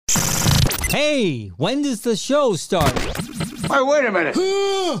Hey, when does the show start? Hey, wait a minute.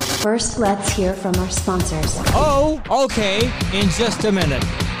 First, let's hear from our sponsors. Oh, okay, in just a minute.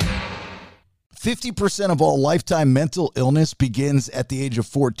 50% of all lifetime mental illness begins at the age of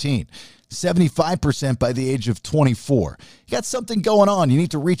 14. 75% by the age of 24. You got something going on. You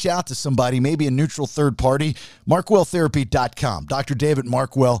need to reach out to somebody, maybe a neutral third party. MarkwellTherapy.com. Dr. David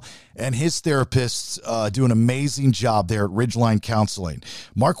Markwell and his therapists do an amazing job there at Ridgeline Counseling.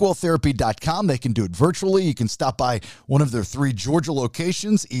 MarkwellTherapy.com. They can do it virtually. You can stop by one of their 3 Georgia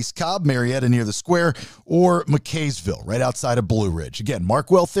locations, East Cobb, Marietta near the Square, or McKaysville, right outside of Blue Ridge. Again,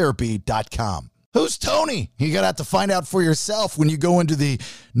 MarkwellTherapy.com. Who's Tony? You're going to have to find out for yourself when you go into the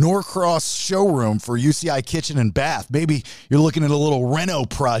Norcross showroom for UCI Kitchen and Bath. Maybe you're looking at a little reno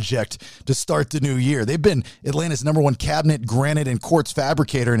project to start the new year. They've been Atlanta's #1 cabinet, granite, and quartz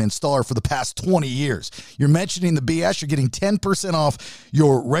fabricator and installer for the past 20 years. You're mentioning the BS, you're getting 10% off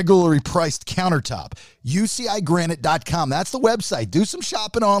your regularly priced countertop. UCIgranite.com. That's the website. Do some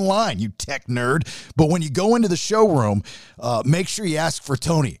shopping online, you tech nerd. But when you go into the showroom, make sure you ask for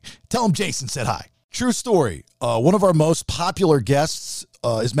Tony. Tell him Jason said hi. True story. One of our most popular guests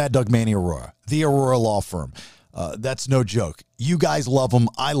is Mad Dog Manny Aurora, the Aurora Law Firm. That's no joke. You guys love him.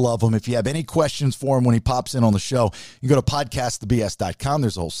 I love him. If you have any questions for him when he pops in on the show, you go to podcastthebs.com.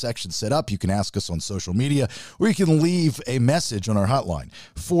 There's a whole section set up. You can ask us on social media, or you can leave a message on our hotline,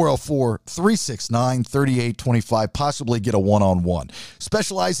 404-369-3825, possibly get a one-on-one.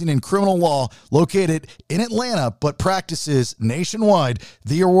 Specializing in criminal law, located in Atlanta, but practices nationwide,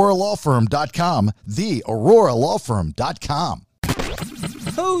 theauroralawfirm.com, theauroralawfirm.com.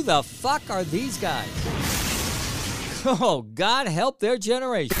 Who the fuck are these guys? Oh, God help their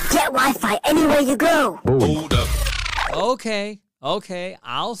generation. Get Wi-Fi anywhere you go. Hold up. Okay,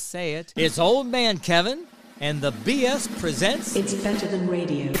 I'll say it. It's Old Man Kevin, and the BS presents It's better than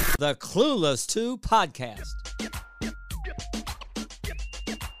radio. the Clueless 2 podcast.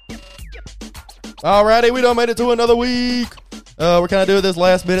 Alrighty, we done made it to another week. We're kind of doing this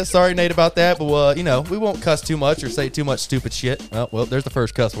last minute. Sorry, Nate, about that, but we won't cuss too much or say too much stupid shit. Oh, well, there's the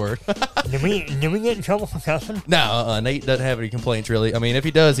first cuss word. Did we get in trouble for cussing? No, Nate doesn't have any complaints really. I mean, if he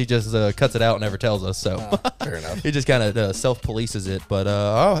does, he just cuts it out and never tells us. So Fair enough. he just kind of self-polices it. But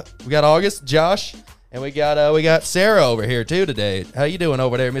we got August, Josh, and we got Sarah over here too today. How you doing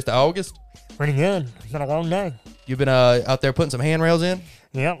over there, Mr. August? Pretty good. It's been a long day. You been out there putting some handrails in?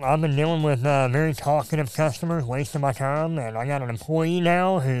 Yep, I've been dealing with very talkative customers, wasting my time, and I got an employee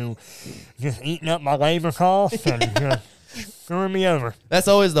now who just eating up my labor costs and just screwing me over. That's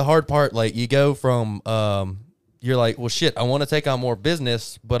always the hard part. Like, you go from, you're like, well, shit, I want to take on more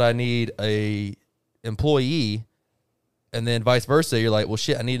business, but I need a employee. And then vice versa. You're like, well,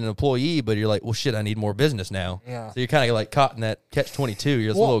 shit, I need an employee, but you're like, well, shit, I need more business now. Yeah. So you're kind of like caught in that catch-22.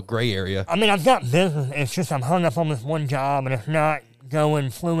 You're just a little gray area. I mean, I've got business. It's just I'm hung up on this one job, and it's not going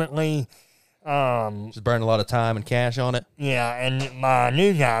fluently. Just burning a lot of time and cash on it. Yeah, and my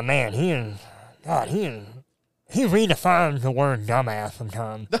new guy, man, he redefines the word dumbass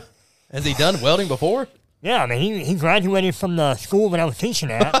sometimes. Has he done welding before? Yeah, I mean, he graduated from the school that I was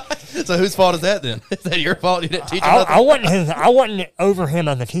teaching at. So whose fault is that then? Is that your fault? You didn't teach him nothing? I wasn't over him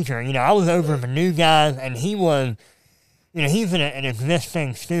as a teacher. I was over the new guys, and he was, he's an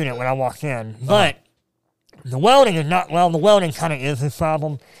existing student when I walked in. But the welding is not, the welding kind of is his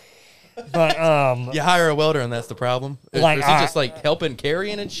problem. But you hire a welder and that's the problem? Is he just like helping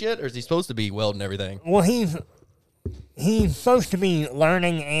carrying and shit, or is he supposed to be welding everything? Well, he's supposed to be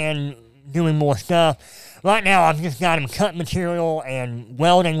learning and doing more stuff. Right now, I've just got him cut material and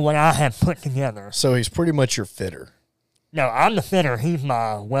welding what I have put together. So he's pretty much your fitter. No, I'm the fitter. He's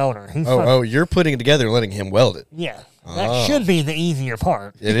my welder. You're putting it together and letting him weld it. Yeah. That should be the easier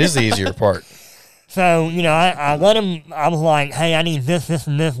part. It is the easier part. So, I let him, I was like, hey, I need this,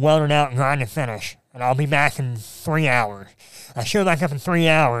 and this welded out and grind and finish. And I'll be back in 3 hours. I showed back up in 3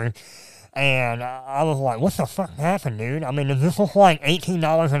 hours, and I was like, what the fuck happened, dude? I mean, does this look like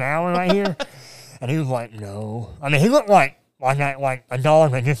 $18 an hour right here? And he was like, no. I mean, he looked like a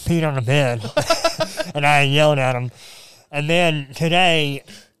dog that just peed on the bed. And I yelled at him. And then today,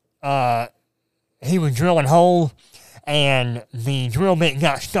 he was drilling holes, and the drill bit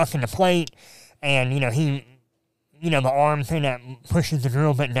got stuck in the plate. And, the arm thing that pushes the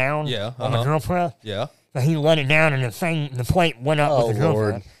drill bit down on the drill press. Yeah. So he let it down, and the plate went up with the drill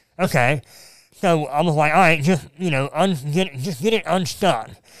Lord. press. Okay. So I was like, all right, just get it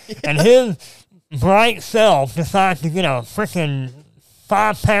unstuck. And his bright self decides to get a freaking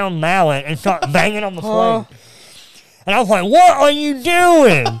 5-pound mallet and start banging on the plate. And I was like, what are you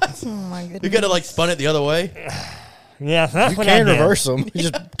doing? Oh, my goodness. You could have, spun it the other way? Yeah, so that's You what I can did. reverse them. You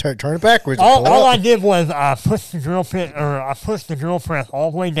just turn it backwards. And All pull I it up. did was I pushed the drill press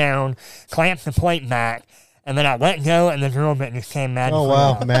all the way down, clamped the plate back, and then I let go, and the drill bit just came magically Oh,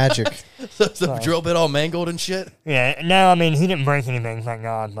 wow. out. Magic. So the drill bit all mangled and shit. Yeah, no, I mean, he didn't break anything, thank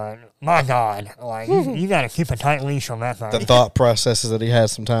God, but my God, like, you got to keep a tight leash on that thing. The thought processes that he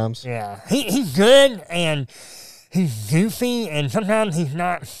has sometimes. Yeah, he's good, and he's goofy, and sometimes he's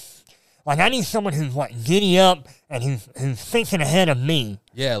not. Like, I need someone who's, like, giddy up and who's thinking ahead of me.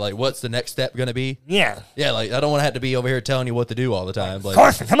 Yeah, like what's the next step going to be? Yeah. Yeah, like I don't want to have to be over here telling you what to do all the time. Like,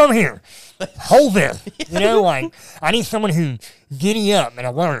 Carson, come over here. Hold this. You know, like, I need someone who's giddy up and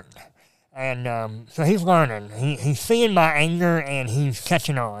alert. And so he's learning. He's seeing my anger, and he's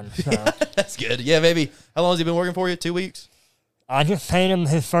catching on. So that's good. Yeah, maybe. How long has he been working for you? 2 weeks? I just paid him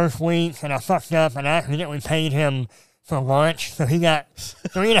his first week, and I fucked up, and I accidentally paid him for lunch, so he got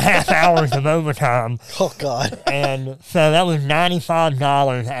 3.5 hours of overtime. Oh, God. And so that was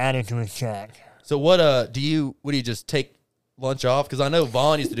 $95 added to his check. So what do you just take lunch off? Because I know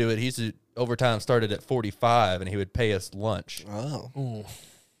Vaughn used to do it. He used to overtime started at 45, and he would pay us lunch. Oh. Ooh.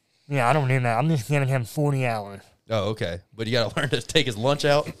 Yeah, I don't do that. I'm just giving him 40 hours. Oh, okay. But you got to learn to take his lunch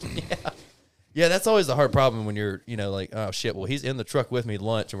out. Yeah. Yeah, that's always the hard problem when you're, like, oh, shit, well, he's in the truck with me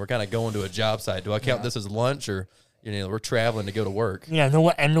lunch, and we're kind of going to a job site. Do I count this as lunch, or, we're traveling to go to work? Yeah, the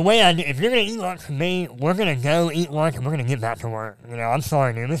way I do, if you're going to eat lunch with me, we're going to go eat lunch, and we're going to get back to work. I'm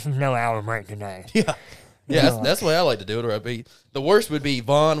sorry, dude. This is no hour break today. Yeah. Yeah, that's the way I like to do it. Or the worst would be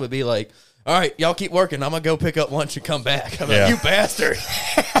Vaughn would be like, all right, y'all keep working. I'm going to go pick up lunch and come back. I'm like, you bastard.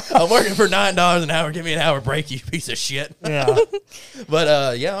 I'm working for $9 an hour. Give me an hour break, you piece of shit. Yeah. But,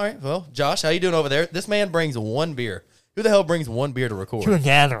 all right. Well, Josh, how you doing over there? This man brings one beer. Who the hell brings one beer to record? To a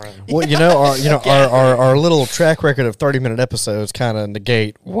gathering. Well, our little track record of 30-minute episodes kind of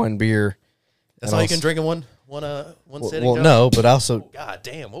negate one beer. That's all you can drink in one sitting? Well, no, but also... God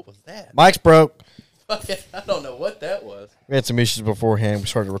damn, what was that? Mike's broke. I don't know what that was. We had some issues beforehand. We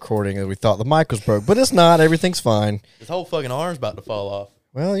started recording and we thought the mic was broke, but it's not. Everything's fine. His whole fucking arm's about to fall off.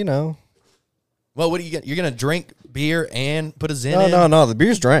 Well, Well, what do you get? You're going to drink beer and put a Zen in? No. The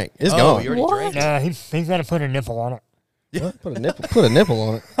beer's drank. It's gone. You already drank it? Nah, he's got to put a nipple on it. What? Put a nipple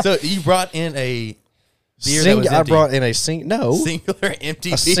on it. So you brought in a beer that was empty. I brought in a singular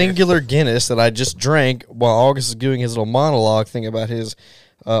empty beer. singular Guinness that I just drank while August is doing his little monologue thing about his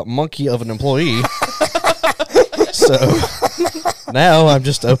monkey of an employee. So now I'm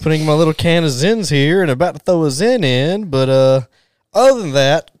just opening my little can of Zins here and about to throw a Zen in. But other than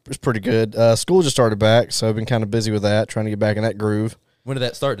that, it's pretty good. School just started back, so I've been kind of busy with that, trying to get back in that groove. When did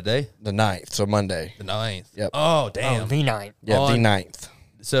that start today? The 9th, so Monday. The 9th. Yep. Oh, damn. Oh, V9. Yeah, the 9th.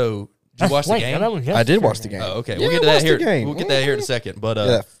 So did you watch the game? I did watch the game. Oh, okay. Yeah, We'll get to I that watched here. the game. We'll get that here in a second. But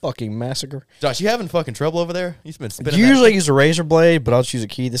That fucking massacre. Josh, you having fucking trouble over there? You've been spinning. Usually I use a razor blade, but I'll just use a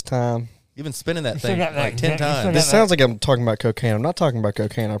key this time. You've been spinning that still thing got like that- 10 you still times. got This that- sounds like I'm talking about cocaine. I'm not talking about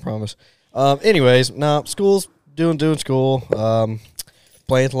cocaine, I promise. Anyways, no, school's doing school.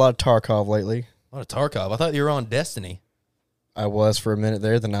 Playing with a lot of Tarkov lately. A lot of Tarkov. I thought you were on Destiny. I was for a minute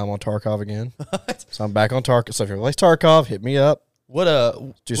there, then now I'm on Tarkov again. So I'm back on Tarkov. So if you plays Tarkov, hit me up. What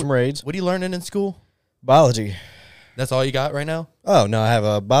Do some raids. What are you learning in school? Biology. That's all you got right now? Oh, no, I have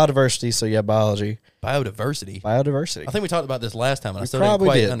a biodiversity, so yeah, biology. Biodiversity. Biodiversity. I think we talked about this last time, and I We still didn't probably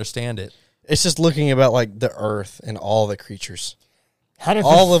quite did. understand it. It's just looking about like the earth and all the creatures. How does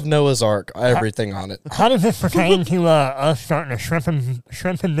All this, of Noah's Ark, everything on it. how does this pertain to us starting a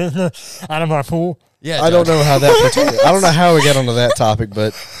shrimping business out of our pool? Yeah, I don't Josh. know how that pertains. I don't know how we got onto that topic,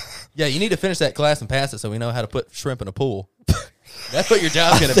 but Yeah, you need to finish that class and pass it so we know how to put shrimp in a pool. That's what your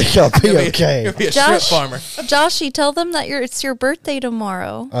job's going to be. think I'll be You'll okay. You'll be a Josh, shrimp farmer. Joshy, tell them that it's your birthday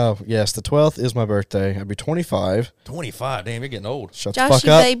tomorrow. oh yes, the 12th is my birthday. I'll be 25. 25. Damn, you're getting old. Shut the Joshy fuck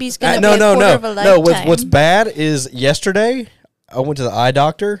up. baby's gonna no, be a no, quarter no, of a no. lifetime. What's bad is yesterday I went to the eye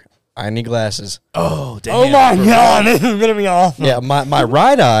doctor. I need glasses. Oh, damn. Oh my God, this is gonna be awesome. Yeah, my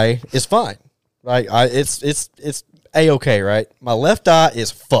right eye is fine. Like it's A-okay, right? My left eye is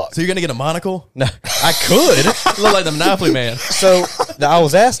fucked. So you're going to get a monocle? No, I could. Look like the Monopoly Man. So I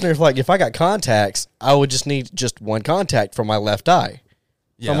was asking her if I got contacts, I would just need just one contact for my left eye.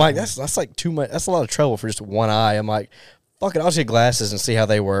 So I'm like, that's like too much. That's a lot of trouble for just one eye. I'm like, fuck it, I'll just get glasses and see how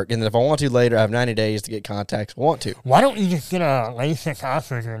they work. And then if I want to later, I have 90 days to get contacts. I want to. Why don't you just get a LASIK eye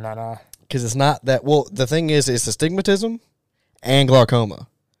surgery in that eye? Because it's not that. Well, the thing is, it's astigmatism and glaucoma.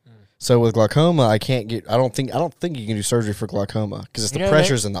 So with glaucoma, I can't get. I don't think you can do surgery for glaucoma because it's You the know,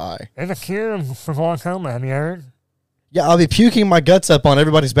 pressures in the eye. There's a cure for glaucoma. Have you heard? Yeah, I'll be puking my guts up on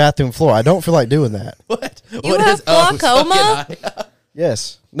everybody's bathroom floor. I don't feel like doing that. What? You have glaucoma? fucking eye.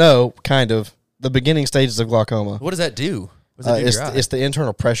 Yes. No, kind of. the beginning stages of glaucoma. What does that do? What does it do to your eye? It's the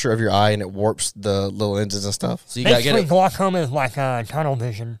internal pressure of your eye, and it warps the little lenses and stuff. So you gotta Basically, get it. glaucoma is like tunnel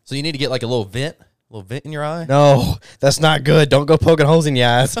vision. So you need to get like a little vent in your eye. No, that's not good. Don't go poking holes in your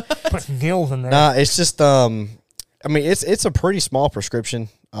eyes. Put some gills in there. Nah, it's just I mean, it's a pretty small prescription.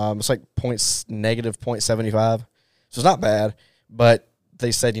 It's like negative 0.75, so it's not bad. But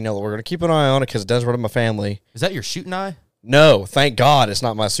they said, we're going to keep an eye on it because it does run in my family. Is that your shooting eye? No, thank God it's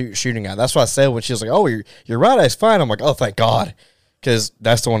not my shooting eye. That's what I said when she was like, "Oh, your right eye's fine." I'm like, "Oh, thank God," because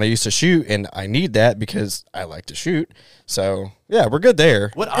that's the one I used to shoot, and I need that because I like to shoot. So yeah, we're good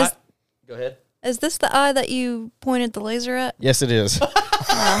there. What eye? Go ahead. Is this the eye that you pointed the laser at? Yes, it is.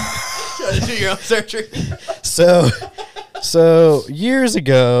 Trying to do your own surgery. So years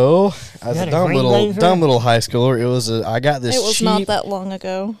ago, as had a a dumb green laser? little high schooler, I got this. It was cheap, not that long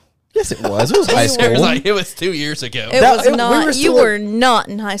ago. Yes, it was. It was high school. It was 2 years ago. It was we not. were You still were not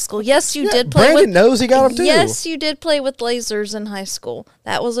in high school. Yes, you did play Brandon with. knows he got them too. Yes, you did play with lasers in high school.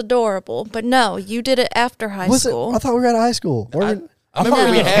 That was adorable. But no, you did it after high school. I thought we were out of high school. I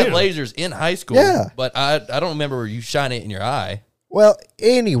remember we No. had lasers in high school. Yeah. But I don't remember you shine it in your eye. Well,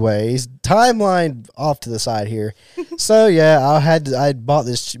 anyways, timeline off to the side here. So yeah, I bought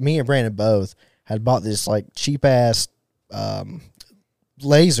this. Me and Brandon both had bought this like cheap ass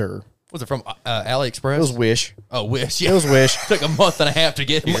laser. Was it from AliExpress? It was Wish. Oh, Wish. Yeah. It was Wish. Took a month and a half to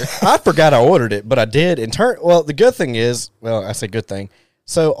get here. I forgot I ordered it, but I did. Well, the good thing is, I say good thing.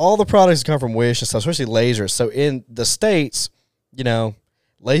 So all the products come from Wish and stuff, especially lasers. So in the States,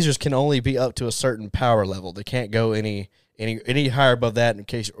 lasers can only be up to a certain power level. They can't go any higher above that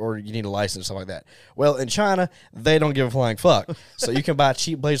or you need a license or something like that. Well, in China, they don't give a flying fuck. So you can buy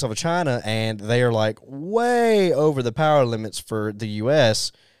cheap lasers off of China, and they are like way over the power limits for the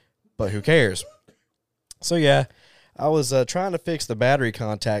U.S., but who cares? So yeah, I was trying to fix the battery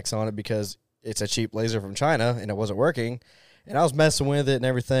contacts on it because it's a cheap laser from China and it wasn't working. And I was messing with it and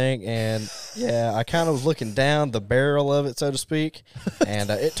everything. And yeah, I kind of was looking down the barrel of it, so to speak.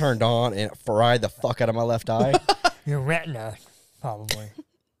 And it turned on and it fried the fuck out of my left eye. Your retina, probably.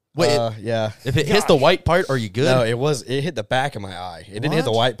 Wait, yeah. If it hits the white part, are you good? No, it hit the back of my eye. It didn't hit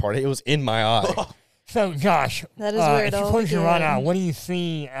the white part. It was in my eye. So, Josh, That is where if it you all close your right began. eye, what do you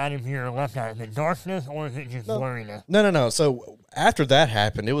see out of your left eye? Is it darkness or is it just blurriness? No. So after that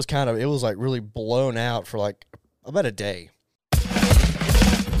happened, it was like really blown out for like about a day.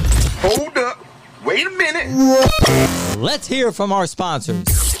 Hold up. Wait a minute. Let's hear from our sponsors.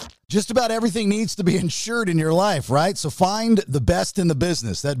 Just about everything needs to be insured in your life, right? So find the best in the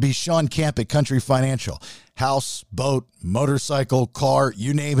business. That'd be Sean Camp at Country Financial. House, boat, motorcycle, car,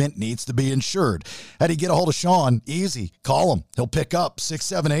 you name it, needs to be insured. How do you get a hold of Sean? Easy. Call him. He'll pick up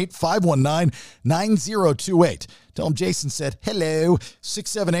 678-519-9028. Tell him Jason said hello,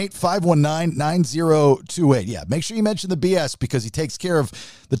 678-519-9028. Yeah, make sure you mention the BS because he takes care of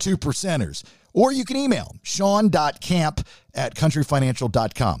the 2%ers. Or you can email him,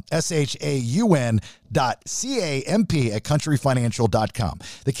 sean.camp@countryfinancial.com, SHAUN.CAMP@countryfinancial.com.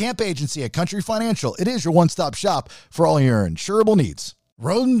 The Camp Agency at Country Financial, it is your one-stop shop for all your insurable needs.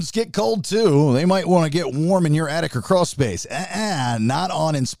 Rodents get cold too. They might want to get warm in your attic or crawl space. Not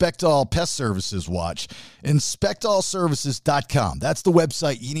on Inspectall Pest Services watch. InspectallServices.com. That's the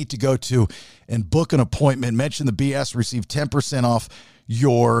website you need to go to and book an appointment. Mention the BS, receive 10% off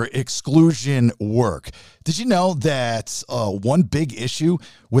your exclusion work. Did you know that one big issue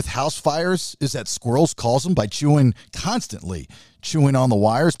with house fires is that squirrels cause them by constantly chewing on the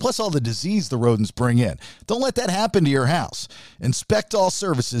wires, plus all the disease the rodents bring in? Don't let that happen to your house.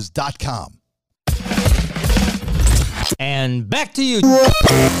 InspectallServices.com. And back to you.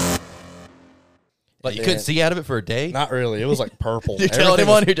 Like you couldn't see out of it for a day? Not really. It was like purple. You're telling Everything him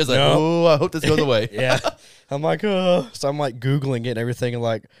on was- here just like, No. oh, I hope this goes away. Yeah. I'm like, so I'm like Googling it and everything. And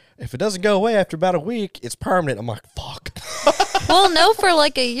like, if it doesn't go away after about a week, it's permanent. I'm like, fuck. Well, no, for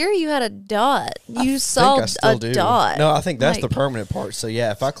like a year you had a dot. You saw I still a do. dot. No, I think that's Like, the permanent part. So yeah,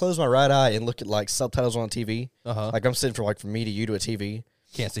 if I close my right eye and look at like subtitles on TV, like I'm sitting from me to you to a TV,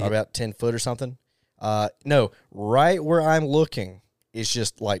 Can't see it. about 10 foot or something. No, right where I'm looking is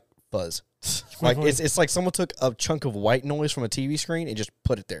just like fuzz. Like it's like someone took a chunk of white noise from a TV screen and just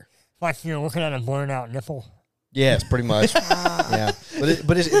put it there. Like you're looking at a blown out nipple. Yes, pretty much. Yeah,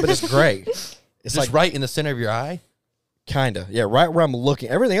 but it's great. It's Just like right in the center of your eye? kinda, yeah, right where I'm looking.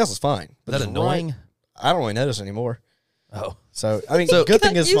 Everything else is fine. Is that it's annoying? right- I don't really notice anymore. Oh. So I mean, So- good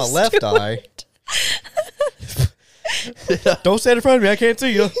thing is my used left to eye. Don't stand in front of me. I can't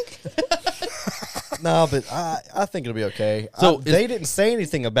see you. No, but I think it'll be okay. So they didn't say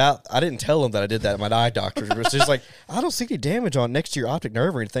anything about. I didn't tell them that I did that at my eye doctor. It was just like, I don't see any damage on next to your optic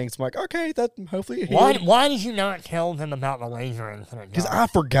nerve or anything. So I'm like, okay, that hopefully. Why did you not tell them about the laser incident? Because I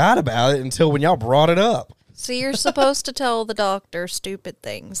forgot about it until when y'all brought it up. So you're supposed to tell the doctor stupid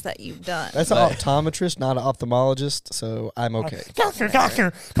things that you've done. That's an optometrist, not an ophthalmologist, so I'm okay.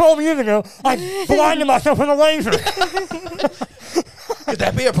 Doctor, 12 years ago, I blinded myself with a laser. Could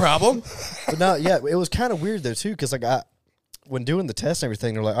that be a problem? But no, yeah, it was kind of weird though too, because like when doing the test and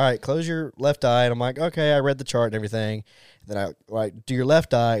everything, they're like, all right, close your left eye, and I'm like, okay, I read the chart and everything. Then I like do your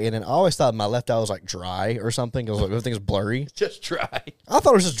left eye, and then I always thought my left eye was like dry or something. Because like, everything's blurry. Just dry. I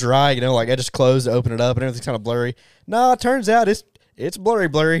thought it was just dry, like I just closed, open it up, and everything's kind of blurry. No, it turns out it's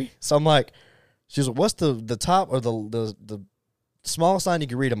blurry. So I'm like, she's like, what's the top or the smallest sign you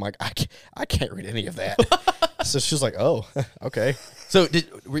can read? I'm like, I can't read any of that. So she's like, oh, okay. So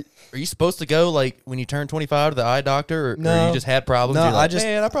are you supposed to go like when you turn 25 to the eye doctor, or you just had problems? No, You're like,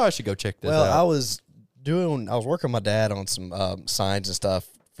 man, I probably should go check this out. Well, I was working with my dad on some signs and stuff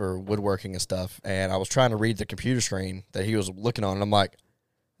for woodworking and stuff, and I was trying to read the computer screen that he was looking on, and I'm like,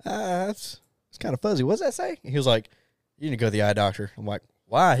 it's kind of fuzzy. What does that say? And he was like, you need to go to the eye doctor. I'm like,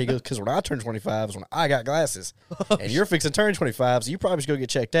 why? He goes, because when I turned 25 is when I got glasses, and you're fixing to turn 25, so you probably should go get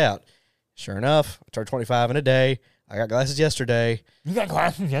checked out. Sure enough, I turned 25 in a day. I got glasses yesterday. You got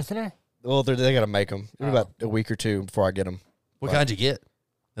glasses yesterday? Well, they got to make them. It'll be about a week or two before I get them. What kind you get?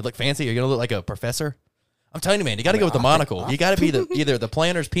 They look fancy? Are you going to look like a professor? I'm telling you, man, you got to go with the monocle. You got to be either the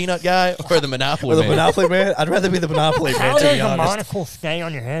Planter's peanut guy or the Monopoly man. Monopoly man? I'd rather be the Monopoly man, How to does be the honest. monocle stay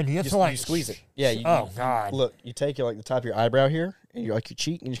on your head? You have to like you squeeze it. Yeah. Oh, God. Look, you take like the top of your eyebrow here, and you like your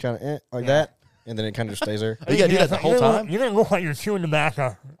cheek, and you just kind of like that, and then it kind of just stays there. You got to do that the whole time? You're going to look like you're chewing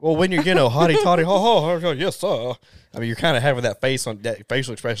tobacco. Well, when you're, hotty totty, ho, yes, sir. I mean, you're kind of having that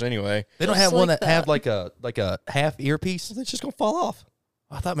facial expression anyway. They don't have one that have like a half earpiece? It's just going to fall off.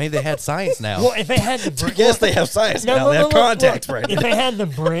 I thought maybe they had science now. Well, if they had the Yes, they have science now. They have contacts right now. If they had the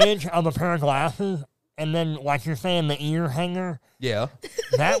bridge of a pair of glasses, and then, like you're saying, the ear hanger, Yeah.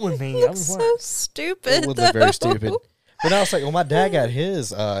 that would be... Looks so stupid. It would look very stupid. But I was like, well, my dad got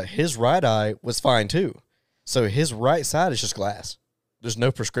his right eye was fine too. So his right side is just glass. There's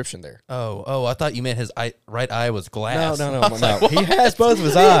no prescription there. Oh, I thought you meant his right eye was glass. No. He has both of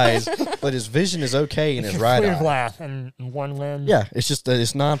his eyes, but his vision is okay in his right clear eye. glass and one lens. Yeah, it's just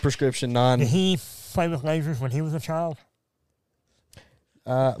it's non-prescription, Did he play with lasers when he was a child?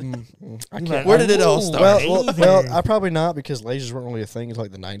 I can't. Where did it all start? Well, I probably not because lasers weren't really a thing until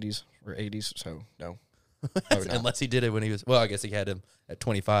like the 90s or 80s. So no. Unless he did it when he was, well, I guess he had him at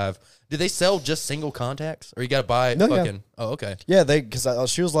 25. Did they sell just single contacts, or you got to buy fucking? Yeah. Oh, okay. Yeah, because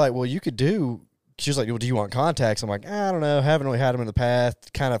she was like, well, you could do. She was like, well, do you want contacts? I'm like, I don't know. Haven't really had them in the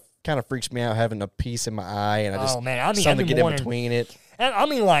past. Kind of freaks me out having a piece in my eye, and I just something to get in between it. I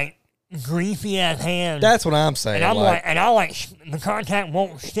mean, like greasy ass hands. That's what I'm saying. And the contact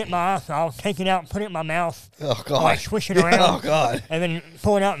won't stick my eye, so I'll take it out, and put it in my mouth. Oh God! Like swish it around. Oh God! And then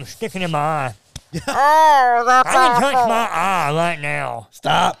pull it out and stick it in my eye. Oh, that's I can touch my eye right now.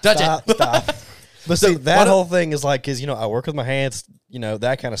 Stop. But see, that whole thing is like, because, I work with my hands,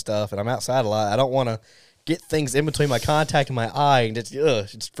 that kind of stuff, and I'm outside a lot. I don't want to get things in between my contact and my eye, and it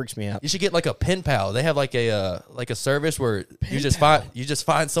just freaks me out. You should get like a pen pal. They have like a service where you just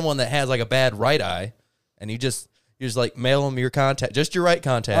find someone that has like a bad right eye, and you just like mail him your contact, just your right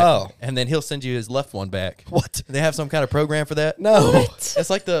contact, and then he'll send you his left one back. What? They have some kind of program for that? No. What? It's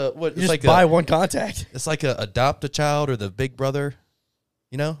like you just like buy one contact. It's like a adopt a child or the Big Brother,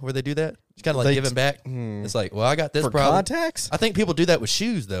 where they do that. It's kind of like giving back. It's like, well, I got this for problem. Contacts? I think people do that with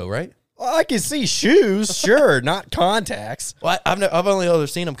shoes, though, right? Well, I can see shoes, sure, not contacts. Well, I've only ever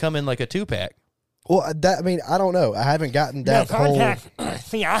seen them come in like a 2-pack. Well, I don't know. I haven't gotten that contacts.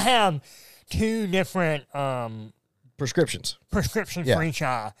 See, I have 2 different prescriptions for each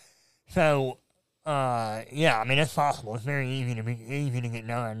eye. So, yeah, I mean, it's possible. It's very easy to get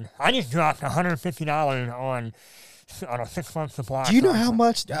done. I just dropped $150 on a 6-month supply. Do you know how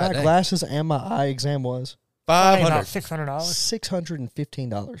much my glasses and my eye exam was? $600.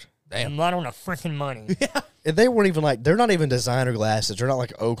 $615. Damn. A lot on the freaking money. Yeah. And they weren't even like, they're not even designer glasses. They're not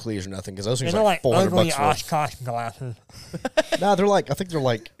like Oakley's or nothing, because those things are like $400 ugly Oshkosh glasses. No, I think they're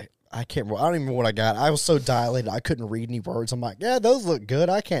like, I can't remember. I don't even remember what I got. I was so dilated, I couldn't read any words. I'm like, yeah, those look good.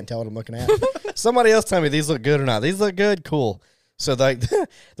 I can't tell what I'm looking at. Somebody else tell me these look good or not. These look good? Cool. So like the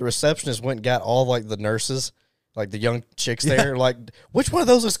receptionist went and got all like the nurses, like the young chicks there, like, which one of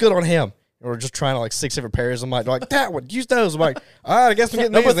those looks good on him? And we're just trying to like 6 different pairs. I'm like, that one, use those. I'm like, all right, I guess we're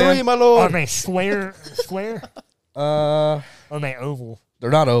getting number 3, my lord. Are they square? Or are they oval? They're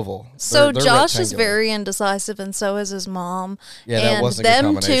not oval. So They're Josh is rectangular. very indecisive, and so is his mom. Yeah, that and wasn't a good them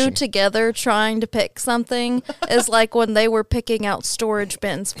combination. two together trying to pick something is like when they were picking out storage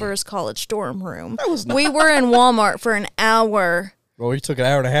bins for his college dorm room. We were in Walmart for an hour. Well, we took an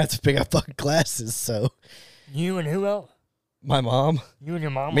hour and a half to pick up fucking glasses, so. You and who else? My mom. You and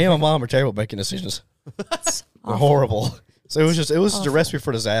your mom? Me and my mom are terrible at making decisions. They're horrible. So it was just a recipe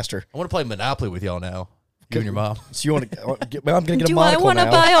for disaster. I want to play Monopoly with y'all now. You and your mom. So you want to get? I'm gonna get a Do I monocle want to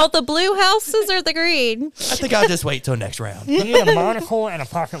now. buy all the blue houses or the green? I think I'll just wait till next round. You need a monocle and a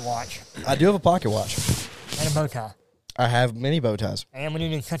pocket watch I do have a pocket watch. and a bow tie. I have many bow ties. And we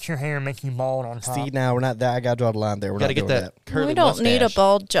need to cut your hair and make you bald on top. See, now we're not that. I gotta draw the line there. We're Got not to get doing that curly We don't need a mustache.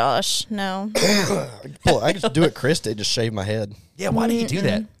 bald Josh. No. Well, I just do it. Chris did just shave my head Yeah, why do you do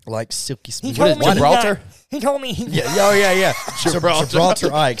that? like silky He smooth. What is told me he Gibraltar? got- He told me he Yeah, yeah.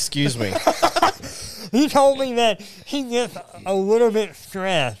 Gibraltar Eye. Excuse me. He told me that he gets a little bit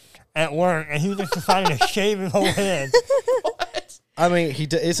stressed at work, and he just decided to shave his whole head. I mean,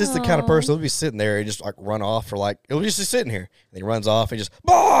 it's just the kind of person who'll be sitting there and just like run off for like it'll just be sitting here. And he runs off and just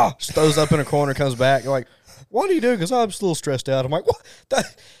just throws up in a corner, comes back. You're like, what are you doing? Because I'm just a little stressed out. I'm like,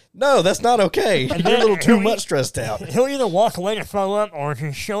 what? No, that's not okay. You're a little too much stressed out. He'll either walk away to throw up or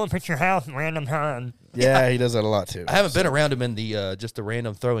just show up at your house at random times. Yeah, he does that a lot too. I haven't been around him in the just the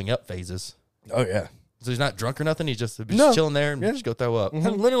random throwing up phases. Oh yeah. So he's not drunk or nothing. He's just No. chilling there and Yeah. just go throw up.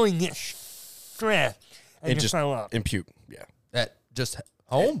 He'll literally get stressed and just throw up. And puke. Yeah. At just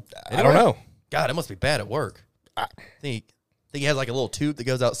home? I don't know. God, it must be bad at work. I think he has like a little tube that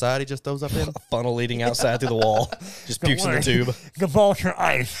goes outside. He just throws up in. A funnel leading outside through the wall. Just pukes in the tube. Gibraltar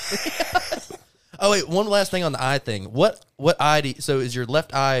ice. Oh wait, one last thing on the eye thing. What eye? So is your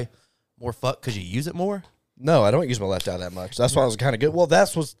left eye more fucked because you use it more? No, I don't use my left eye that much. That's why I was kind of good. Well,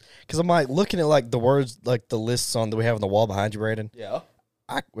 that's was because I'm like looking at like the words, like the lists on that we have on the wall behind you, Braden. Yeah.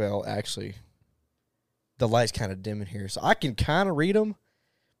 Actually, the light's kind of dim in here, so I can kind of read them.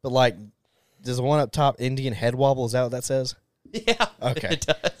 But like, there's the one up top, Indian head wobble. Is that what that says? Yeah. Okay. It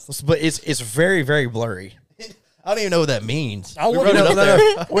does. But it's very, very blurry. I don't even know what that means. I'll We look wrote it it up up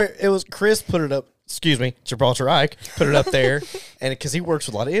there. Where it was Chris put it up. Excuse me, Gibraltar Ike put it up there, and because he works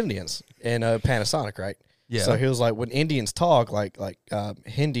with a lot of Indians and Panasonic, right? Yeah. So he was like, when Indians talk, like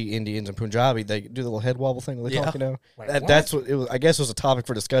Hindi Indians and Punjabi, they do the little head wobble thing. When they talk, you know. Wait, That's what it was. I guess it was a topic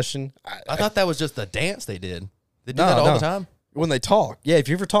for discussion. I thought that was just a dance they did. They do No, that all no. the time. When they talk, yeah. If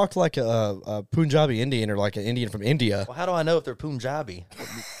you ever talk to like a Punjabi Indian or like an Indian from India, Well, how do I know if they're Punjabi?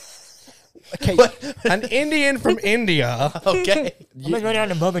 okay, an Indian from India, Okay. I'm going to go down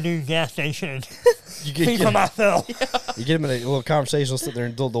to Bubba Doo's gas station and you see for get myself. you get them in a little conversation, they'll sit there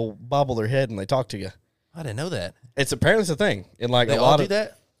and they'll bobble their head and they talk to you. I didn't know that. It's apparently it's a thing, and like They a all lot do of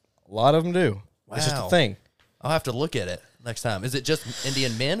that? a lot of them do. It's just a Wow. thing. I'll have to look at it next time. Is it just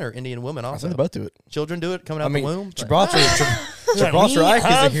Indian men or Indian women I also? think they both do it. Children do it coming out I mean, the womb? Gibraltar We Ike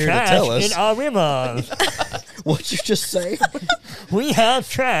have isn't here to trash tell us in our rivers. what you just say. We have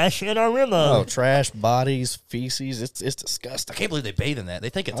trash in our rivers. Oh, trash, bodies, feces. It's I disgusting. can't believe they bathe in that. They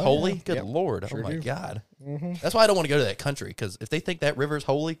think it's Oh, holy. yeah. Good Yep. Lord. Sure oh, my do. God. That's why I don't want to go to that country, because if they think that river's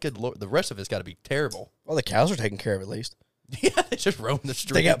holy, good Lord, the rest of it's got to be terrible. Well, the cows are taken care of at least. Yeah, they just roam the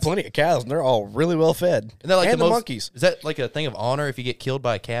streets. They got plenty of cows, and they're all really well fed. And they're like and the most, monkeys. Is that like a thing of honor if you get killed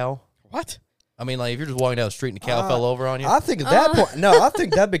by a cow? What? I mean, like if you're just walking down the street and a cow fell over on you? I think at that point, no, I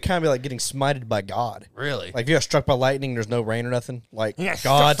think that'd be kind of like getting smited by God. Really? Like if you got struck by lightning, there's no rain or nothing. Like You got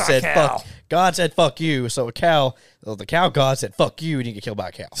God struck by a said, cow. "Fuck." God said, "Fuck you." So a cow, well, the cow God said, "Fuck you," and you get killed by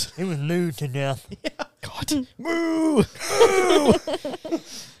a cow. He was nude to death. God, moo.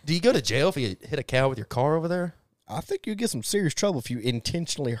 Do you go to jail if you hit a cow with your car over there? I think you get some serious trouble if you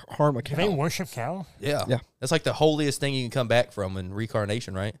intentionally harm a Do they cow. worship cows? Yeah. Yeah. That's like the holiest thing you can come back from in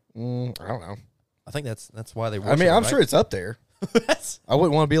reincarnation, right? I don't know. I think that's why they I worship mean, I'm it, sure right? it's up there. I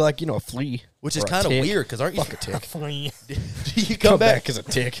wouldn't want to be like a flea, Which is or a kind of tick. weird, because aren't you? Fuck a tick. Flea. Do you Come come back back? as a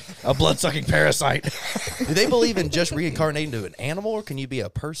tick, a blood-sucking parasite. Do they believe in just reincarnating to an animal, or can you be a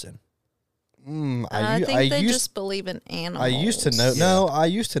person? I think they just believe in animals. I used to know. No, I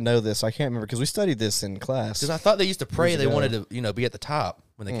used to know this. I can't remember because we studied this in class. Because I thought they used to pray Years they ago. wanted to, be at the top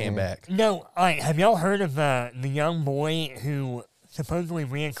when they came back. No, all right, have y'all heard of the young boy who supposedly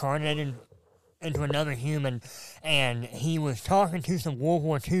reincarnated into another human, and he was talking to some World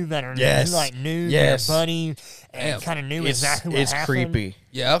War II veterans Yes. who like knew Yes. their buddy and Damn. kind of knew It's exactly what happened. creepy.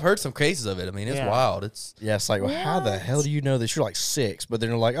 Yeah, I've heard some cases of it. I mean, it's Yeah. wild. It's Yeah, it's like, well, how the hell do you know this? You're like 6, but then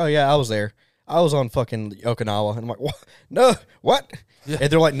they're like, oh yeah, I was there. I was on fucking Okinawa, and I'm like, what? No, what? Yeah. And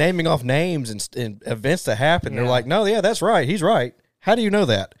they're like naming off names and events that happened. They're Yeah. like, no, yeah, that's right. He's right. How do you know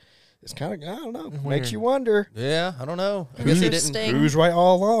that? It's kind of, I don't know, Weird. makes you wonder Yeah, I don't know. I guess he didn't. Interesting. who's right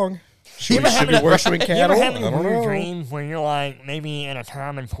all along. Should we be worshiping You cattle? ever I have any don't weird know. dreams where you're like maybe in a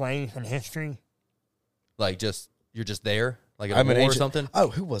time and place in history? Like you're just there, like in I'm a an war or agent. something. Oh,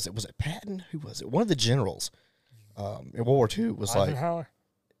 who was it? Was it Patton? Who was it? One of the generals in World War II was like, Eisenhower?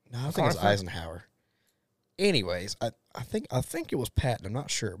 no, I think it was MacArthur? Eisenhower. Anyways, I think it was Patton. I'm not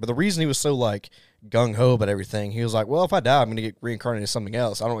sure, but the reason he was so like gung ho about everything, he was like, well, if I die, I'm going to get reincarnated as something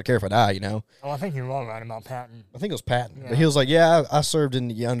else. I don't really care if I die, you know. Oh, I think you're wrong right about Patton. I think it was Patton, Yeah. but he was like, yeah, I served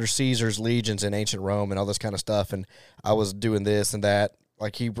under Caesar's legions in ancient Rome and all this kind of stuff, and I was doing this and that.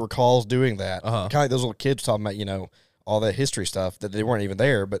 Like he recalls doing that. Uh-huh. Kind of like those little kids talking about, you know, all that history stuff that they weren't even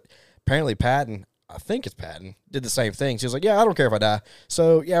there. But apparently Patton, I think it's Patton, did the same thing. She was like, yeah, I don't care if I die.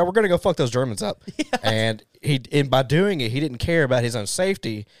 So yeah, we're gonna go fuck those Germans up. And by doing it, he didn't care about his own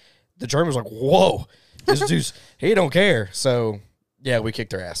safety. The Germans were like, whoa, this dude's he don't care. So yeah, we kicked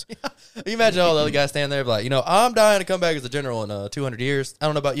their ass. You imagine all the other guys standing there like, I'm dying to come back as a general in 200 years. I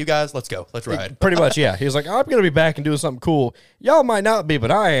don't know about you guys. Let's go. Let's ride. Pretty much, yeah. He was like, I'm gonna be back and doing something cool. Y'all might not be,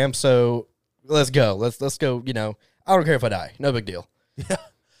 but I am. So let's go. Let's go. You know, I don't care if I die. No big deal. Yeah.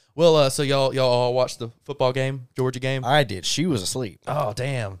 Well, so y'all all watched the football game, Georgia game? I did. She was asleep. Oh,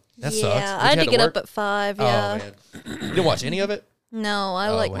 damn. That yeah, sucks. Did I had you to get work? up at 5. Yeah. Oh, man. You didn't watch any of it? No, I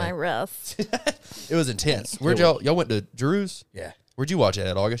Oh, like man. my rest. It was intense. Where'd y'all went to Drew's? Yeah. Where'd you watch it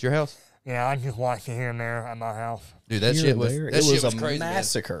at, August? Your house? Yeah, I just watched it here and there at my house. Dude, that Here shit and was there. that shit was a crazy, man.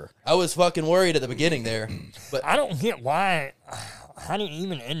 massacre. I was fucking worried at the beginning there, but I don't get why. How did it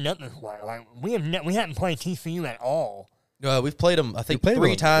even end up this way? Like we hadn't played TCU at all. we've played them. I think played 'em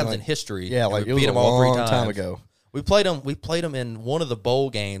 3 times like- in history. Yeah, and like we it was beat a them all 3 long times. time ago. We played them in one of the bowl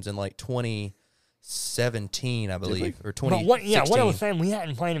games in like 2017, I believe, or 2016. But what I was saying, we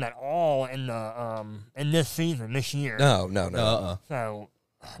hadn't played them at all in the in this season, this year. No. So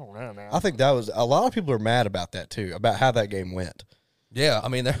I don't know, man. I think that was a lot of people are mad about that too, about how that game went. Yeah, I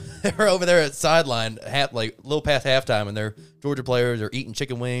mean they're over there at sideline, like a little past halftime, and their Georgia players are eating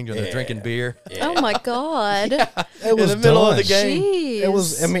chicken wings or they're drinking beer. Oh my God. It was in the middle of the done. game. Jeez. It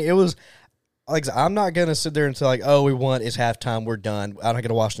was. I mean, it was. Like I'm not gonna sit there and say like, oh, we won. It's halftime. We're done. I'm not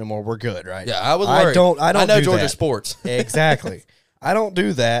gonna watch no more. We're good, right? Yeah, I was worried. I don't know do Georgia that. sports. Exactly. I don't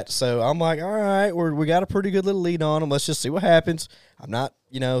do that. So I'm like, all right, we got a pretty good little lead on them. Let's just see what happens. I'm not,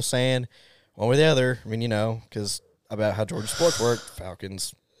 saying one way or the other. I mean, because about how Georgia sports work,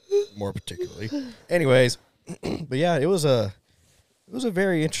 Falcons more particularly. Anyways, but yeah, it was a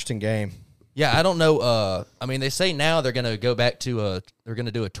very interesting game. Yeah, I don't know. I mean, they say now they're going to go back to they're going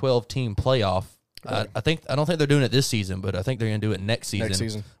to do a 12-team playoff. I don't think they're doing it this season, but I think they're going to do it next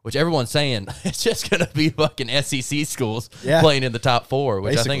season. Which everyone's saying it's just going to be fucking SEC schools playing in the top 4,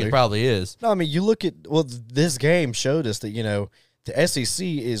 which I think Basically. it probably is. No, I mean, you look at this game showed us that the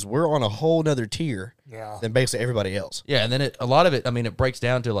SEC we're on a whole nother tier than basically everybody else. Yeah, and then a lot of it, I mean, it breaks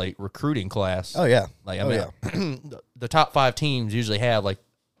down to like recruiting class. Oh yeah, like I mean, the top 5 teams usually have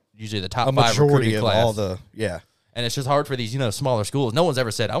usually the top a 5 majority recruiting of class. all the And it's just hard for these, smaller schools. No one's ever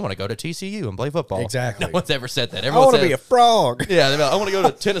said, I want to go to TCU and play football. Exactly. No one's ever said that. I Everyone want to says, be a frog. yeah, they're like, I want to go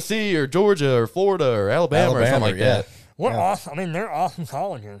to Tennessee or Georgia or Florida or Alabama or something like that. We're awesome. I mean, they're awesome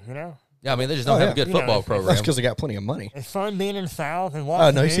colleges, Yeah, I mean, they just don't have a good football program. That's because they got plenty of money. It's fun being in the South and Oh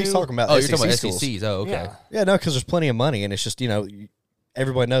watching. no, he's talking about. Oh, you're SEC talking about schools. SECs. Oh, okay. Yeah. No, because there's plenty of money, and it's just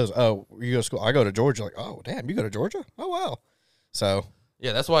everybody knows. Oh, you go to school. I go to Georgia. Like, oh damn, you go to Georgia? Oh wow. So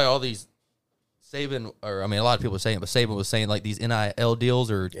Yeah, that's why all these Saban, or I mean, a lot of people are saying it, but Saban was saying like these NIL deals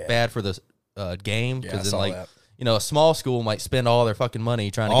are bad for the game Yeah, I because saw then that. a small school might spend all their fucking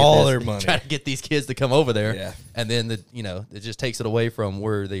money trying to All get their money. trying to get these kids to come over there, Yeah. and then it just takes it away from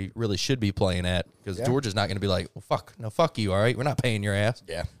where they really should be playing at because Georgia's not going to be like, well, fuck you, all right, we're not paying your ass.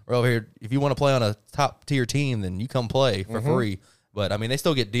 Yeah. We're over here. If you want to play on a top tier team, then you come play for free. But I mean, they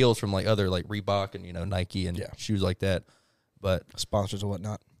still get deals from like other like Reebok and Nike and shoes like that. But sponsors and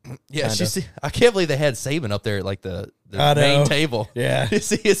whatnot. yeah, Kinda. I can't believe they had Saban up there at like the I know. main table. Yeah. You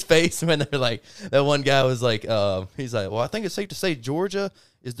see his face when they're like, that one guy was like, he's like, well, I think it's safe to say Georgia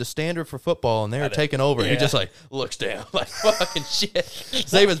is the standard for football and they're taking over. And he just like looks down like fucking shit.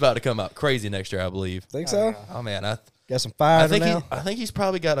 Saban's about to come out crazy next year, I believe. Think so? Oh man, I Got some fire think now. I think he's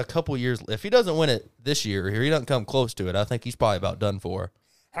probably got a couple years. If he doesn't win it this year, or he doesn't come close to it, I think he's probably about done for.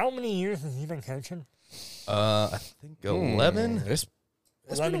 How many years has he been coaching? I think 11. It's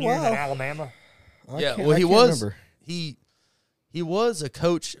been 11 a years while. in Alabama. Yeah, can't- well, I he can't was remember. he was a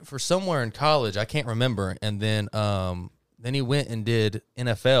coach for somewhere in college. I can't remember. And then he went and did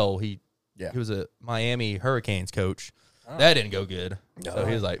NFL. He was a Miami Hurricanes coach. That didn't go good. So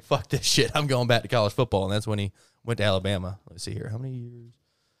he was like, "Fuck this shit. I'm going back to college football." And that's when he went to Alabama. Let's see here, how many years?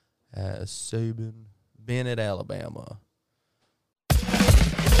 has Saban been at Alabama?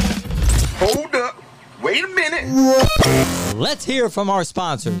 Hold up. Wait a minute. Let's hear from our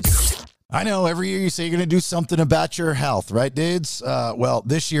sponsors. I know every year you say you're going to do something about your health, right, dudes? Well,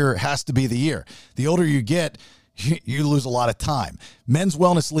 this year has to be the year. The older you get, you lose a lot of time.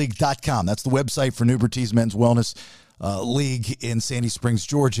 Men'sWellnessLeague.com. That's the website for Nubertese Men's Wellness League in Sandy Springs,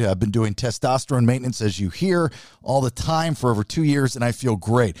 Georgia. I've been doing testosterone maintenance, as you hear, all the time for over 2 years, and I feel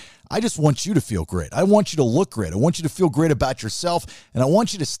great. I just want you to feel great. I want you to look great. I want you to feel great about yourself, and I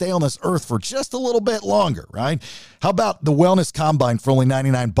want you to stay on this earth for just a little bit longer, right? How about the Wellness Combine for only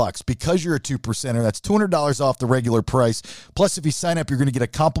 $99? Because you're a 2%er, that's $200 off the regular price. Plus, if you sign up, you're going to get a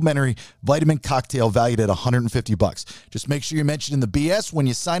complimentary vitamin cocktail valued at $150. Just make sure you mention in the BS when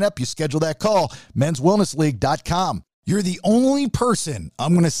you sign up, you schedule that call, menswellnessleague.com. You're the only person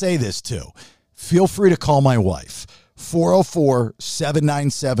I'm going to say this to. Feel free to call my wife,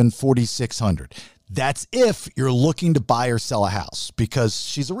 404-797-4600. That's if you're looking to buy or sell a house, because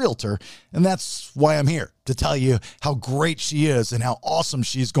she's a realtor, and that's why I'm here, to tell you how great she is and how awesome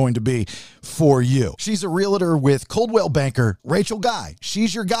she's going to be for you. She's a realtor with Coldwell banker Rachel Guy.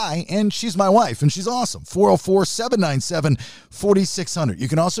 She's your guy, and she's my wife, and she's awesome. 404-797-4600. You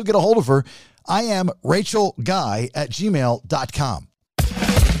can also get a hold of her. I am rachelguy@gmail.com.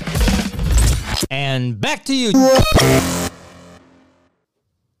 And back to you.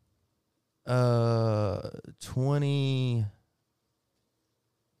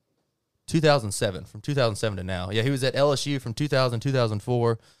 2007, from 2007 to now. Yeah, he was at LSU from 2000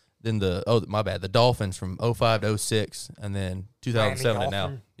 2004. Then the Dolphins from 05 to 06, and then 2007 to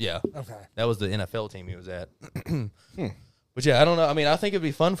now. Yeah, Okay. that was the NFL team he was at. But yeah, I don't know. I mean, I think it'd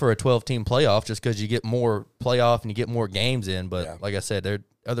be fun for a 12-team playoff just because you get more playoff and you get more games in. But like I said,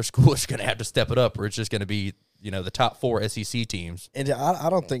 other schools are going to have to step it up, or it's just going to be, the top 4 SEC teams. And I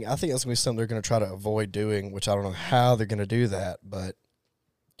think that's going to be something they're going to try to avoid doing, which I don't know how they're going to do that, but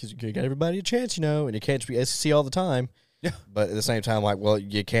because you got everybody a chance, and you can't just be SEC all the time. Yeah. But at the same time,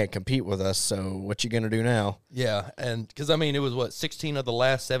 you can't compete with us, so what you going to do now? Yeah, and because, it was, 16 of the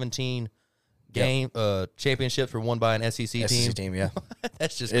last 17 championships were won by an SEC team. SEC team, yeah.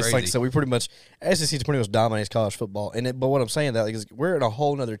 That's just it's crazy. so we pretty much, SEC pretty much dominates college football. But what I'm saying is we're in a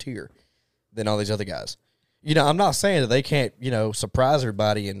whole nother tier than all these other guys. I'm not saying that they can't, surprise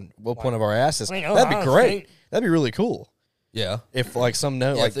everybody and whoop one of our asses. That'd be great. That'd be really cool. Yeah. If some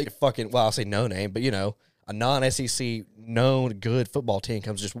I'll say no name, but a non-SEC known good football team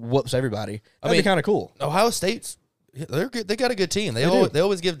comes just whoops everybody. That'd be kind of cool. Ohio State's they're good. They got a good team. They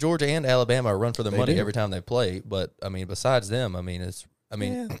always give Georgia and Alabama a run for their money every time they play. But besides them,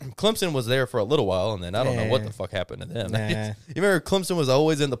 Clemson was there for a little while, and then I don't know what the fuck happened to them. You remember Clemson was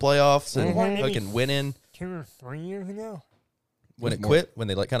always in the playoffs and fucking winning 2 or 3 years ago. When it quit, when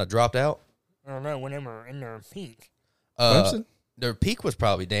they kind of dropped out. I don't know. When they were in their peak. Clemson. Their peak was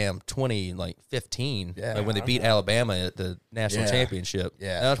probably 2015. Yeah, when they beat Alabama at the national championship.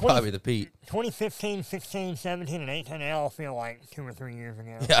 Yeah, that was probably the peak. 2015, 16, 17, and 18. They all feel like 2 or 3 years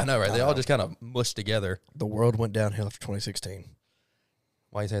ago. Yeah, I know, right? They all just kind of mushed together. The world went downhill after 2016.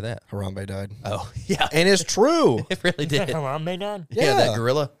 Why you say that? Harambe died. Oh, yeah, and it's true. It really did. Harambe died. Yeah, that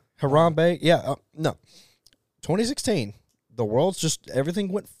gorilla. Harambe. Yeah, no. 2016. The world's just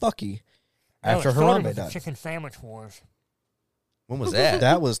everything went fucky after Harambe died. Chicken sandwich wars. When was that?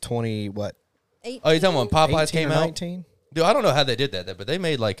 That was 20 what? 18? Oh, you're talking when Popeyes came out? 19? Dude, I don't know how they did that, but they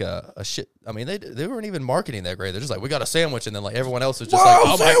made like a shit. They weren't even marketing that great. They're just like, we got a sandwich, and then like everyone else was just like,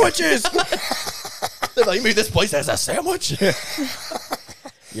 oh, sandwiches! They're like, you mean this place has a sandwich?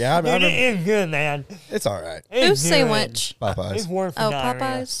 Yeah, I remember. It's good, man. It's all right. Who's sandwich? Popeyes.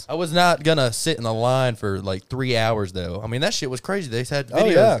 Popeyes. I was not gonna sit in the line for like 3 hours though. That shit was crazy. They had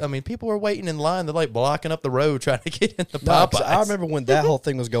videos. Oh, yeah. People were waiting in line. They're like blocking up the road trying to get into Popeyes. I remember when that whole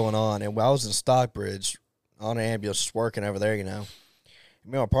thing was going on, and I was in Stockbridge on an ambulance just working over there. Me and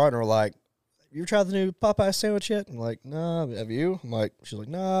my partner were like, "You tried the new Popeye sandwich yet?" I'm like, "Nah, have you?" I'm like, she's like,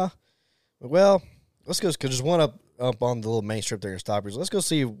 "Nah." Well, let's go because there's one up on the little main strip there in Stockbridge. Let's go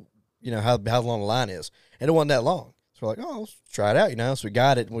see, how long the line is. And it wasn't that long. So we're like, oh, let's try it out, So we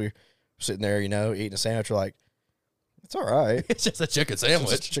got it, and we were sitting there, eating a sandwich. We're like, it's all right. It's just a chicken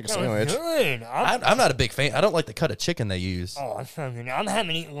sandwich. It's just a chicken sandwich. Good. I'm not a big fan. I don't like the cut of chicken they use. Oh, that's so good. I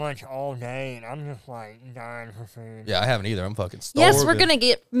haven't eaten lunch all day, and I'm just like dying for food. Yeah, I haven't either. I'm fucking starving. Yes, we're gonna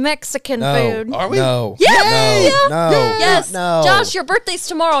get Mexican food. Are we? No. Yay! No. Yes. No. Josh, your birthday's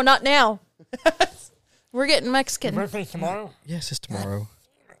tomorrow, not now. We're getting Mexican. Birthday tomorrow? Yes, it's tomorrow.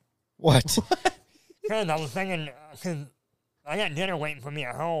 What? Because I was thinking, because I got dinner waiting for me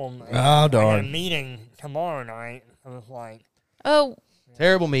at home. Oh, darn. I got a meeting tomorrow night. I was like, Oh,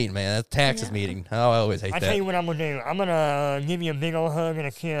 Terrible meeting, man. That's taxes meeting. Oh, I always hate I that. tell you what I'm gonna do. I'm gonna give you a big old hug and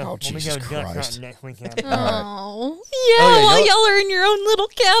a kiss Oh, when we Jesus go duck Christ. hunting next weekend. Oh, yeah, yeah, while y'all- y'all are in your own little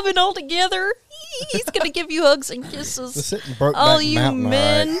cabin all together. He's going to give you hugs and kisses. Let's sit in Brokeback All you Mountain, all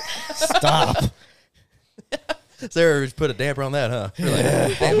men. right? Stop. Sarah just put a damper on that, huh? You're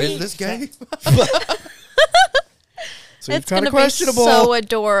like, damn, is this gay? So It's kind going of to be questionable. so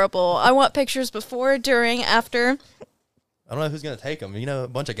adorable. I want pictures before, during, after. I don't know who's gonna take them. You know, a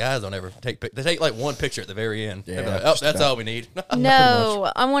bunch of guys don't ever take. They take like one picture at the very end. Yeah, They'll be like, oh, just that's about. all we need. No,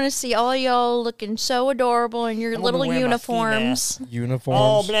 I want to see all y'all looking so adorable in your I'm gonna little wear my uniforms. All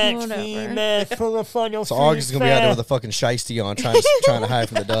Uniforms. black Whatever. ski mask full of fun. So August is gonna be out there with a fucking shiesty on, trying to hide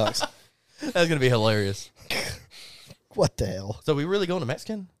from the ducks. That's gonna be hilarious. What the hell? So we really going to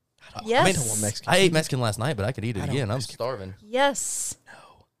Mexican? Yes. I ate Mexican last night, but I could eat it again. I'm starving. Yes.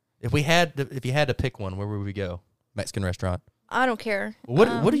 If you had to pick one, where would we go? Mexican restaurant. I don't care.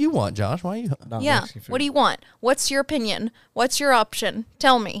 What do you want, Josh? Why are you? Not Yeah. Mexican food. What do you want? What's your opinion? What's your option?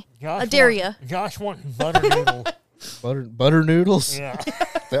 Tell me. Josh I dare ya. Josh wants butter noodle. Butter noodles? Yeah.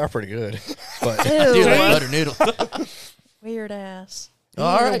 They are pretty good. But Ew. Dude, like butter noodle. Weird ass. You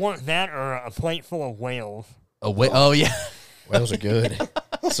All either right. want that or a plate full of whales. Oh yeah. whales are good.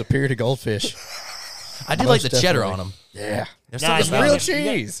 Superior to goldfish. I do Most like the cheddar definitely. on them. Yeah. There's Nah, something you about Real it.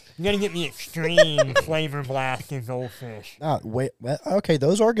 cheese. You gotta get the extreme flavor blasted goldfish. Okay,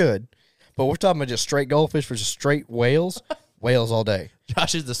 those are good. But we're talking about just straight goldfish versus straight whales. Whales all day.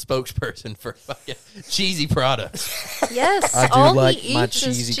 Josh is the spokesperson for fucking cheesy products. Yes. I do all like he my eats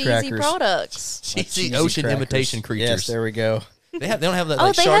cheesy is cheesy crackers. products. Cheesy Cheesy ocean crackers. imitation creatures. Yes, there we go. They don't have that Oh,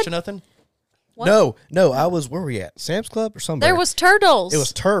 like they sharks had- or nothing. What? No, I was, where were we at? Sam's Club or somewhere? There was turtles. It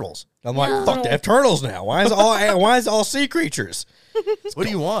was turtles. I'm like, fuck, they have turtles now. Why is it all sea creatures? What do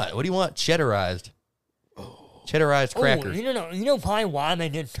you want? What do you want? Cheddarized. Cheddarized crackers. Oh, you know probably why they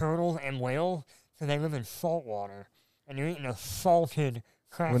did turtles and whales? Because they live in salt water. And you're eating a salted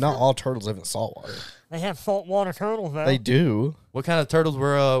cracker. Well, not all turtles live in saltwater. They have saltwater turtles, though. They do. What kind of turtles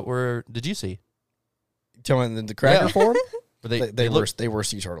were did you see? Tell me in the cracker Yeah. form? Were They look- were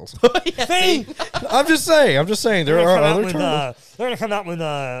sea turtles. Yeah, See? I'm just saying there are other turtles. They're going to come out with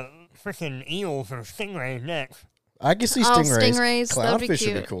freaking eels or stingrays next. I can see Oh, stingrays. stingrays. That'd be Clownfish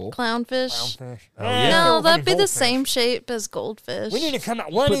cute. would be cool. Clownfish. Clownfish. Oh, yeah. No, still that'd be fucking the goldfish. same shape as goldfish. We need to come out.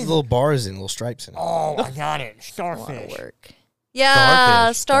 Put What is? little bars in, little stripes in it. Oh, I got it. a lot Starfish. of work.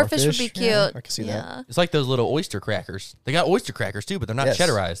 Yeah, Starfish. starfish would be Starfish, cute. yeah, I can see that. Yeah. It's like those little oyster crackers. They got oyster crackers too, but they're not Yes.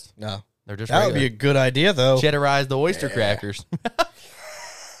 cheddarized. No. They're just That would be a good idea, though. cheddarized the oyster crackers.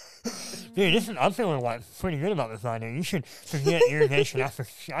 Dude, I'm feeling like pretty good about this idea. You should forget irrigation.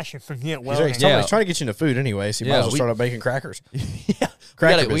 I should forget He's, welding. Yeah. he's trying to get you into food anyway, so you might Yeah, as well we- start up making crackers. yeah,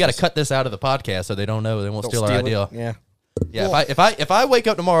 Cracker we got to business. cut this out of the podcast so they don't know. They won't Don't steal our steal it. idea. Yeah. Yeah, if I wake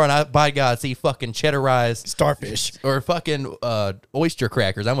up tomorrow and I by God see fucking cheddarized Starfish. or fucking oyster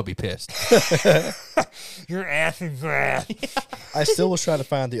crackers, I'm gonna be pissed. Your ass is grass. I still was trying to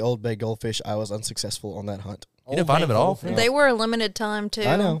find the Old Bay goldfish. I was unsuccessful on that hunt. You didn't find them at all. They were a limited time too.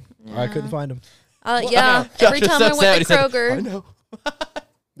 I know. I couldn't find them. Yeah. Every Josh is time so I went sad. to He said, Kroger. I know.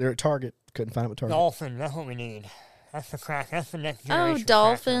 They're at Target. Couldn't find them at Target. Dolphin. That's what we need. That's the crack. That's the next Oh, generation.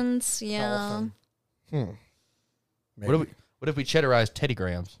 dolphins. Yeah. Dolphin. Maybe. What if we cheddarized Teddy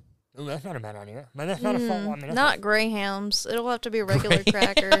Grahams? Ooh, that's not a bad idea. But that's not a fault. I mean, that's Not grahams. It'll have to be a regular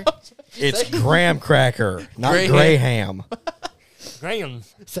cracker. It's graham cracker, not Graham. graham.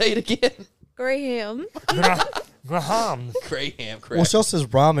 Grahams. Say it again. Graham. Grahams. Graham crackers. Well, she also says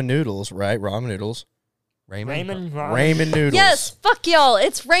ramen noodles, right? Ramen noodles. Raymond. Raymond. Ramen noodles. Yes. Fuck y'all.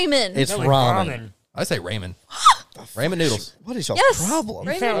 It's Raymond. It's No, ramen. I say Raymond. Raymond noodles. What is y'all's Yes. problem?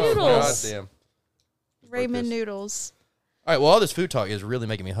 Raymond Oh, noodles. Goddamn. Raymond noodles. All right. Well, all this food talk is really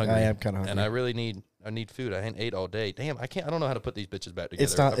making me hungry. I am kinda hungry. and I really need food. I ain't ate all day. Damn, I can't. I don't know how to put these bitches back together.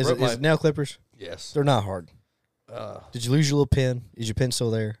 It's not. I Is broke it nail clippers? Yes. They're not hard. Did you lose your little pin? Is your pin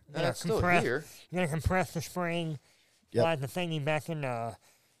still there? Yeah, it's still compress. here. You're going to compress the spring. Yep. Slide the thingy back in the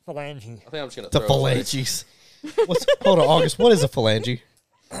phalange. I think I'm just gonna The throw it away. phalanges. Hold on, August. What is a phalange?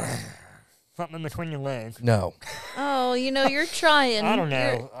 Something in between your legs. No. Oh, you're trying. I don't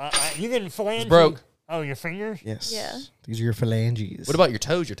You're- know. You can phalange. broke. Oh, your fingers? Yes. Yeah. These are your phalanges. What about your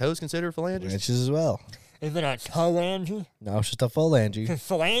toes? Your toes considered phalanges? branches as well? Is it a phalange? No, it's just a phalange. Because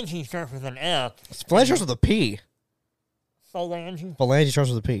phalange starts with an F. Phalange starts with a P. Phalange? Phalange starts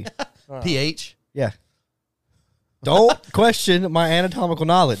with a P. PH. Yeah. Don't question my anatomical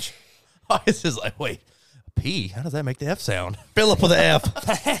knowledge. This is like, wait, P? How does that make the F sound? Philip with an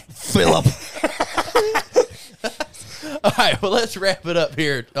F. Philip. All right, well, let's wrap it up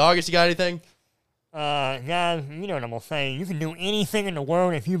here. August, you got anything? Guys, you know what I'm going to say. You can do anything in the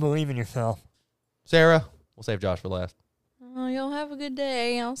world if you believe in yourself. Sarah, we'll save Josh for last. Oh, y'all have a good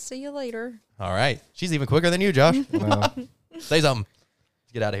day. I'll see you later. All right. She's even quicker than you, Josh. Say something.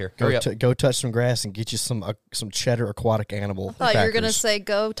 Let's get out of here. Hurry up. Go touch some grass and get you some cheddar aquatic animal. I thought you were going to say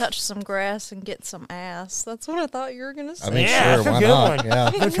go touch some grass and get some ass. That's what I thought you were going to say. I mean, Yeah, sure, that's a why good not? one.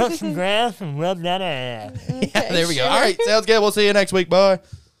 Yeah. Go touch some grass and rub that ass. Yeah, there we go. All right. Sounds good. We'll see you next week. Bye.